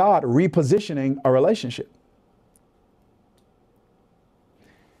see God repositioning a relationship.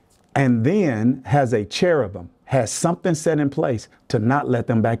 And then has a cherubim, has something set in place to not let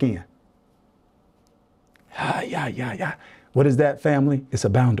them back in. Yeah. What is that, family? It's a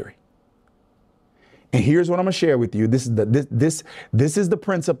boundary. And here's what I'm going to share with you. This is the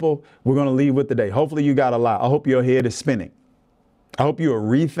principle we're going to leave with today. Hopefully you got a lot. I hope your head is spinning. I hope you are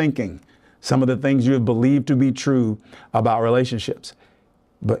rethinking some of the things you have believed to be true about relationships.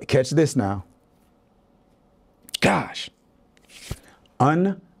 But catch this now. Gosh,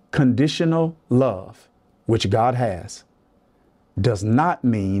 unconditional love, which God has, does not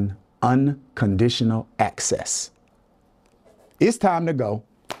mean unconditional access. It's time to go.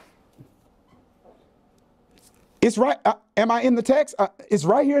 It's right. Am I in the text? It's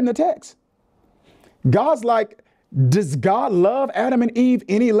right here in the text. God's like, does God love Adam and Eve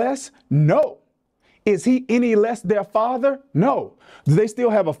any less? No. Is he any less their father? No. Do they still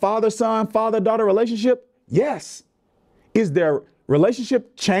have a father-son, father-daughter relationship? Yes. Is their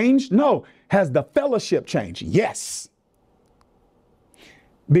relationship changed? No. Has the fellowship changed? Yes.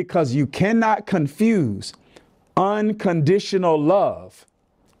 Because you cannot confuse unconditional love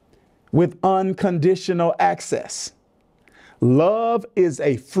with unconditional access. Love is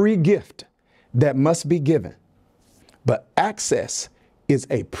a free gift that must be given, but access is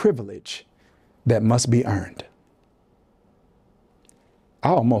a privilege that must be earned.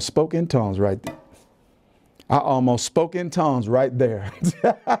 I almost spoke in tongues right there.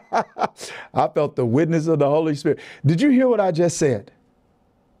 I felt the witness of the Holy Spirit. Did you hear what I just said?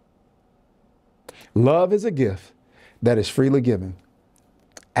 Love is a gift that is freely given.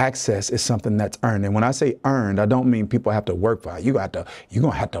 Access is something that's earned. And when I say earned, I don't mean people have to work for it. You're going to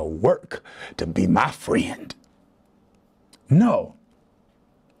have to work to be my friend. No.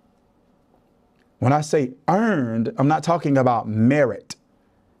 When I say earned, I'm not talking about merit.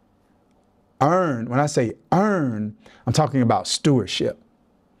 Earned, when I say earn, I'm talking about stewardship.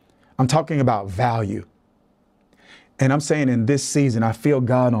 I'm talking about value. And I'm saying in this season, I feel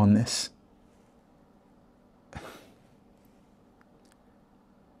God on this.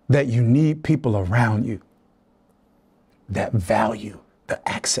 That you need people around you that value the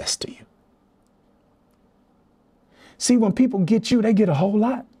access to you. See, when people get you, they get a whole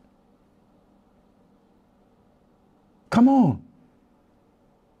lot. Come on.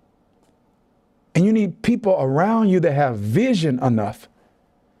 And you need people around you that have vision enough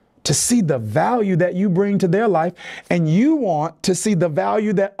to see the value that you bring to their life, and you want to see the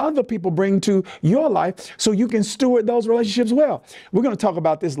value that other people bring to your life so you can steward those relationships well. We're going to talk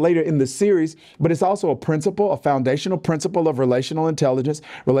about this later in the series, but it's also a principle, a foundational principle of relational intelligence.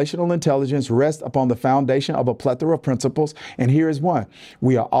 Relational intelligence rests upon the foundation of a plethora of principles, and here is one.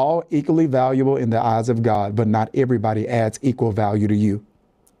 We are all equally valuable in the eyes of God, but not everybody adds equal value to you.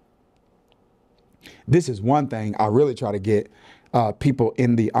 This is one thing I really try to get people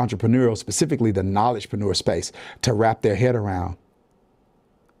in the entrepreneurial, specifically the knowledgepreneur space, to wrap their head around.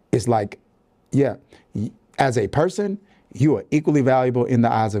 It's like, yeah, as a person, you are equally valuable in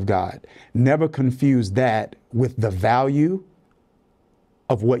the eyes of God. Never confuse that with the value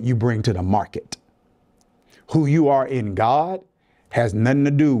of what you bring to the market. Who you are in God has nothing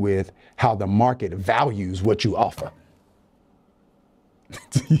to do with how the market values what you offer.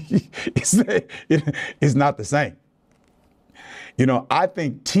 It's not the same. You know, I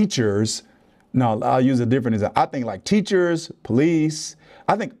think teachers, no, I'll use a different example. I think like teachers, police,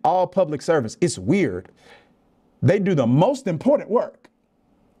 I think all public service, it's weird. They do the most important work.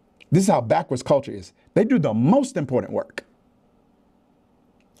 This is how backwards culture is. They do the most important work.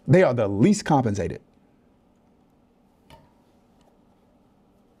 They are the least compensated.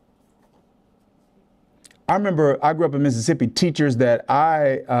 I remember I grew up in Mississippi, teachers that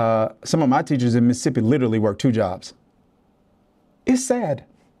some of my teachers in Mississippi literally worked 2 jobs. It's sad.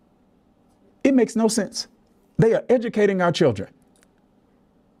 It makes no sense. They are educating our children.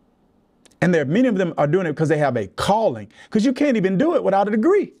 And many of them are doing it because they have a calling, because you can't even do it without a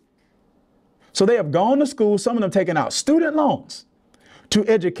degree. So they have gone to school, some of them taking out student loans to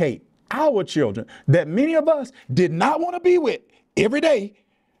educate our children that many of us did not want to be with every day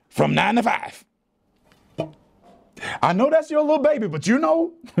from 9 to 5. I know that's your little baby, but you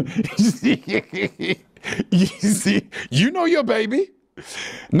know, you know your baby.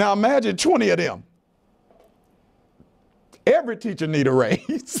 Now imagine 20 of them. Every teacher need a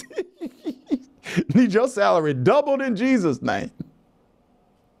raise. Need your salary doubled in Jesus' name.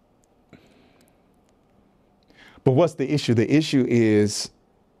 But what's the issue? The issue is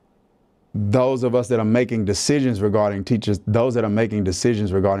those of us that are making decisions regarding teachers, those that are making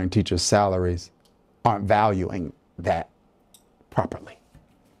decisions regarding teachers' salaries aren't valuing that properly.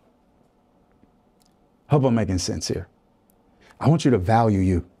 Hope I'm making sense here. I want you to value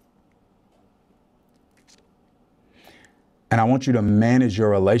you. And I want you to manage your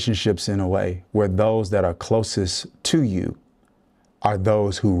relationships in a way where those that are closest to you are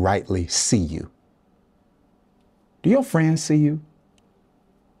those who rightly see you. Do your friends see you?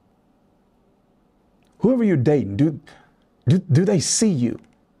 Whoever you're dating, do they see you?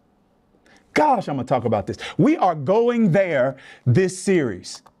 Gosh, I'm going to talk about this. We are going there this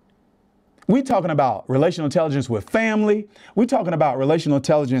series. We're talking about relational intelligence with family. We're talking about relational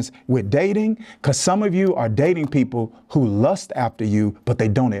intelligence with dating, because some of you are dating people who lust after you, but they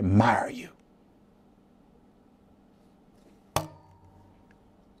don't admire you.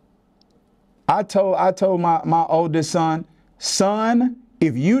 I told my oldest son,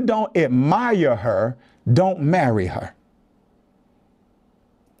 if you don't admire her, don't marry her.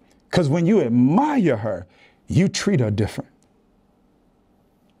 Because when you admire her, you treat her different.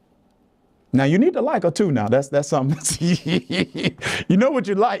 Now, you need to like her too now. That's something. You know what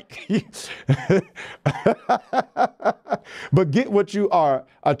you like. But get what you are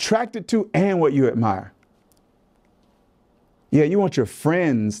attracted to and what you admire. Yeah, you want your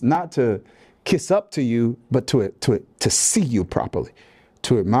friends not to kiss up to you, but to see you properly,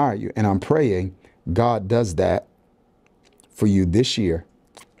 to admire you. And I'm praying God does that for you this year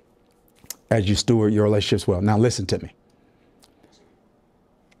as you steward your relationships well. Now, listen to me.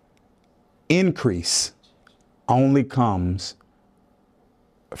 Increase only comes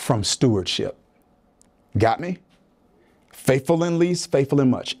from stewardship. Got me? Faithful in least, faithful in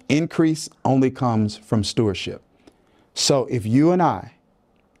much. Increase only comes from stewardship. So if you and I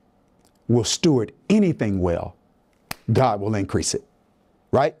will steward anything well, God will increase it.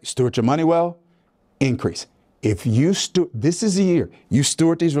 Right? Steward your money well, increase. If you this is the year you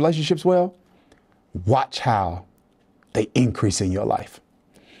steward these relationships well, watch how they increase in your life.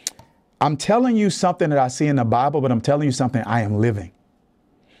 I'm telling you something that I see in the Bible, but I'm telling you something I am living.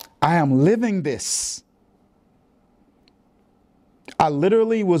 I am living this. I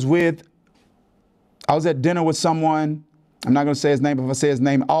literally was at dinner with someone. I'm not going to say his name, but if I say his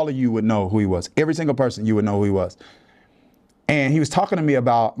name, all of you would know who he was. Every single person, you would know who he was. And he was talking to me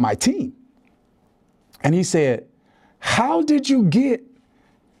about my team. And he said, how you get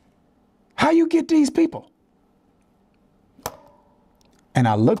these people? And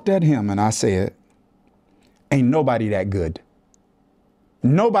I looked at him and I said, ain't nobody that good.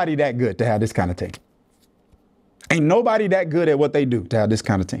 Nobody that good to have this kind of team. Ain't nobody that good at what they do to have this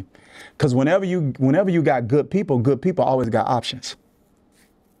kind of team. Because whenever you got good people always got options.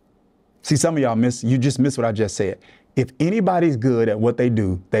 See, some of y'all you just missed what I just said. If anybody's good at what they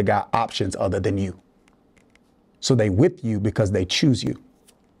do, they got options other than you. So they with you because they choose you.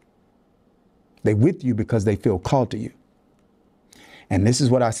 They with you because they feel called to you. And this is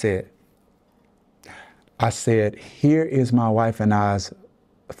what I said. I said, here is my wife and I's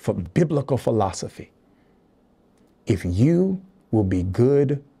biblical philosophy. If you will be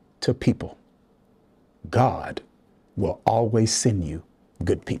good to people, God will always send you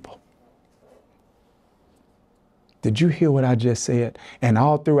good people. Did you hear what I just said? And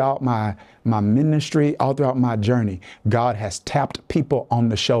all throughout my ministry, all throughout my journey, God has tapped people on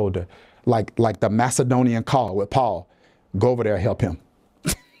the shoulder, like the Macedonian call with Paul. Go over there and help him.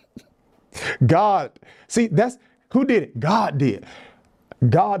 God, see, that's who did it? God did.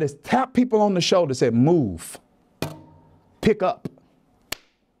 God has tapped people on the shoulder, said, move, pick up,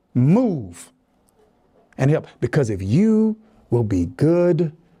 move, and help. Because if you will be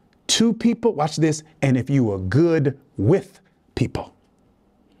good to people, watch this, and if you are good with people,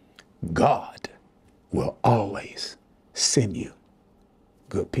 God will always send you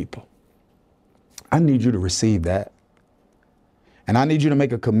good people. I need you to receive that. And I need you to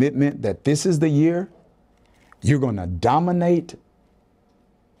make a commitment that this is the year you're going to dominate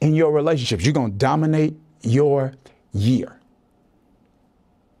in your relationships. You're going to dominate your year.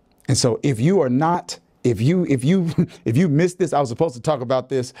 And so if you are not If you missed this, I was supposed to talk about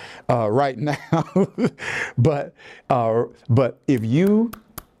this right now, but if you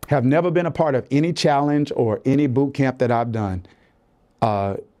have never been a part of any challenge or any boot camp that I've done,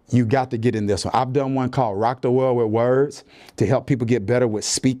 you got to get in this one. I've done one called Rock the World with Words to help people get better with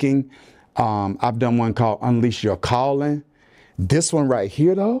speaking. I've done one called Unleash Your Calling. This one right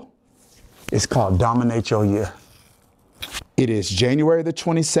here, though, is called Dominate Your Year. It is January the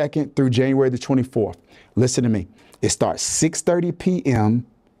 22nd through January the 24th. Listen to me. It starts 6:30 p.m.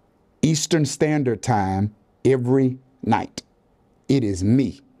 Eastern Standard Time every night. It is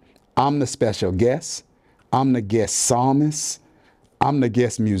me. I'm the special guest. I'm the guest psalmist. I'm the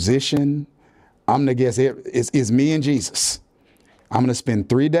guest musician. I'm the guest. It's me and Jesus. I'm going to spend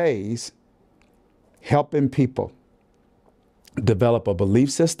 3 days helping people develop a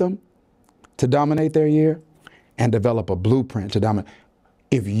belief system to dominate their year and develop a blueprint to dominate.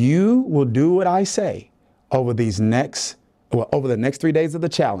 If you will do what I say over the next 3 days of the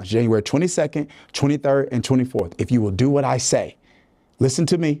challenge, January 22nd, 23rd, and 24th, if you will do what I say, listen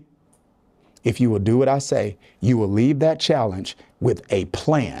to me. If you will do what I say, you will leave that challenge with a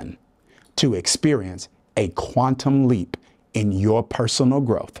plan to experience a quantum leap in your personal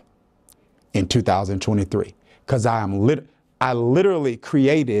growth in 2023. Because I literally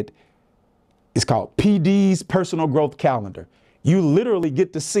created, it's called PD's Personal Growth Calendar. You literally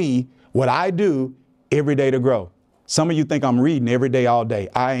get to see what I do every day to grow. Some of you think I'm reading every day, all day.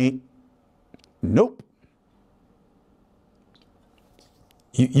 I ain't. Nope.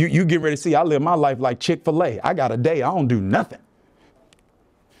 You get ready to see, I live my life like Chick-fil-A. I got a day, I don't do nothing.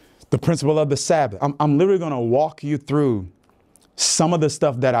 The principle of the Sabbath. I'm literally going to walk you through some of the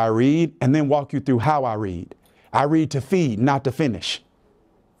stuff that I read and then walk you through how I read. I read to feed, not to finish.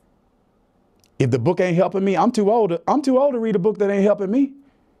 If the book ain't helping me, I'm too old to read a book that ain't helping me.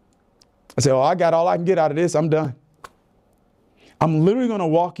 I say, oh, I got all I can get out of this. I'm done. I'm literally going to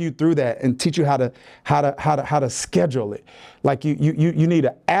walk you through that and teach you how to schedule it. Like you need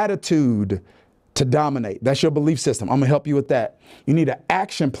an attitude to dominate. That's your belief system. I'm going to help you with that. You need an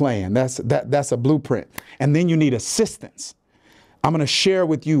action plan. That's a blueprint. And then you need assistance. I'm going to share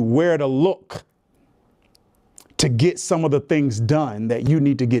with you where to look to get some of the things done that you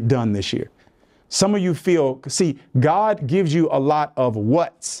need to get done this year. Some of you see, God gives you a lot of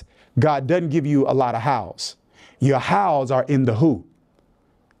what's. God doesn't give you a lot of hows. Your hows are in the who.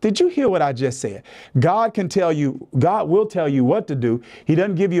 Did you hear what I just said? God will tell you what to do. He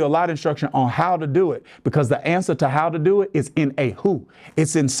doesn't give you a lot of instruction on how to do it because the answer to how to do it is in a who.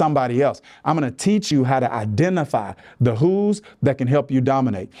 It's in somebody else. I'm going to teach you how to identify the who's that can help you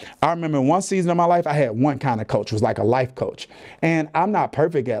dominate. I remember in one season of my life, I had one kind of coach. It was like a life coach. And I'm not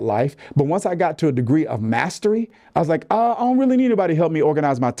perfect at life, but once I got to a degree of mastery, I was like, I don't really need anybody to help me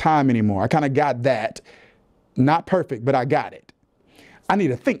organize my time anymore. I kind of got that. Not perfect, but I got it. I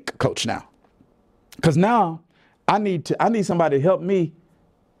need a think coach now. Because now I need somebody to help me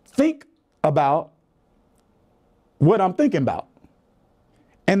think about what I'm thinking about.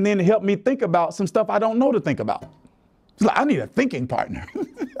 And then help me think about some stuff I don't know to think about. It's like I need a thinking partner.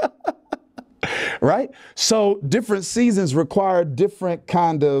 Right? So different seasons require different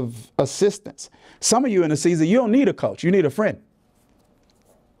kind of assistance. Some of you in a season, you don't need a coach. You need a friend.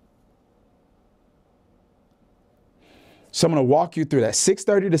 So I'm going to walk you through that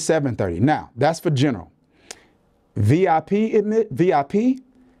 6:30 to 7:30. Now, that's for general. VIP,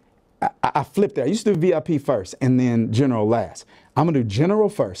 I flipped it. I used to do VIP first and then general last. I'm going to do general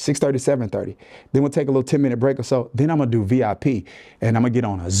first, 6:30 to 7:30. Then we'll take a little 10-minute break or so. Then I'm going to do VIP and I'm going to get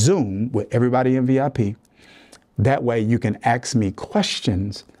on a Zoom with everybody in VIP. That way you can ask me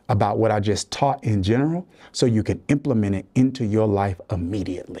questions about what I just taught in general so you can implement it into your life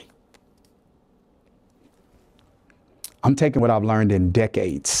immediately. I'm taking what I've learned in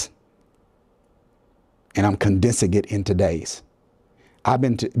decades and I'm condensing it into days. I've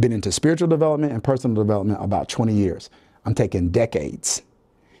been into spiritual development and personal development about 20 years. I'm taking decades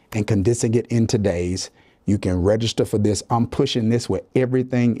and condensing it into days. You can register for this. I'm pushing this with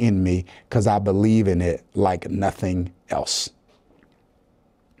everything in me because I believe in it like nothing else.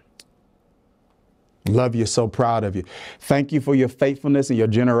 Love you, so proud of you. Thank you for your faithfulness and your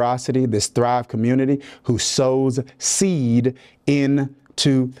generosity, this Thrive community who sows seed into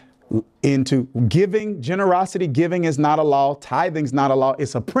giving. Generosity, giving is not a law. Tithing is not a law.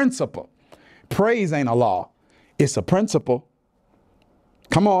 It's a principle. Praise ain't a law. It's a principle.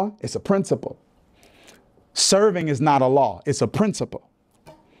 Come on, it's a principle. Serving is not a law. It's a principle.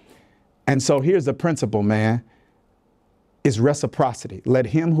 And so here's the principle, man. Is reciprocity. Let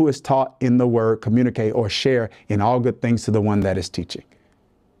him who is taught in the word communicate or share in all good things to the one that is teaching.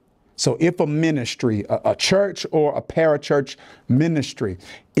 So if a ministry, a church or a parachurch ministry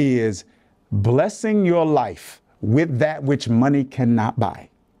is blessing your life with that which money cannot buy,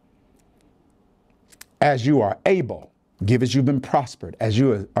 as you are able, give as you've been prospered, as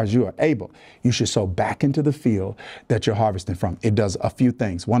you are able, you should sow back into the field that you're harvesting from. It does a few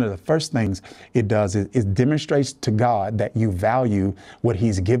things. One of the first things it does is it demonstrates to God that you value what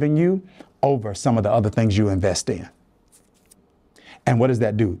he's giving you over some of the other things you invest in. And what does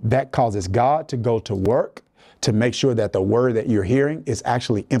that do? That causes God to go to work to make sure that the word that you're hearing is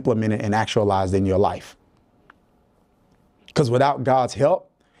actually implemented and actualized in your life. Because without God's help,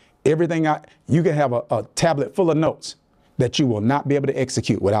 everything you can have a tablet full of notes that you will not be able to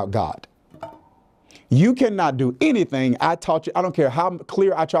execute without God. You cannot do anything I taught you. I don't care how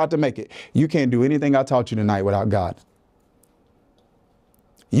clear I tried to make it. You can't do anything I taught you tonight without God.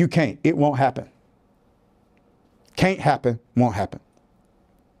 You can't. It won't happen. Can't happen. Won't happen.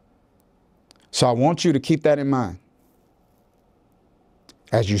 So I want you to keep that in mind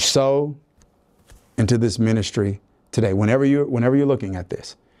as you sow into this ministry today. Whenever you're looking at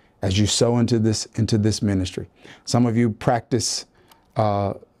this, as you sow into this ministry. Some of you practice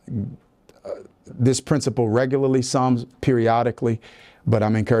this principle regularly, some periodically, but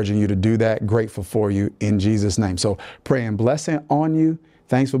I'm encouraging you to do that. Grateful for you in Jesus' name. So praying blessing on you.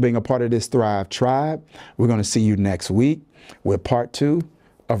 Thanks for being a part of this Thrive Tribe. We're going to see you next week with part 2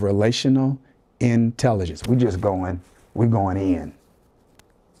 of Relational Intelligence. We're going in,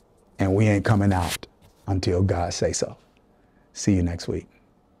 and we ain't coming out until God say so. See you next week.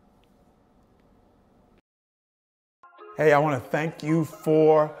 Hey, I want to thank you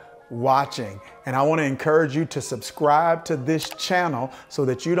for watching, and I want to encourage you to subscribe to this channel so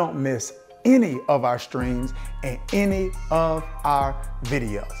that you don't miss any of our streams and any of our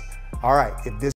videos. All right, if this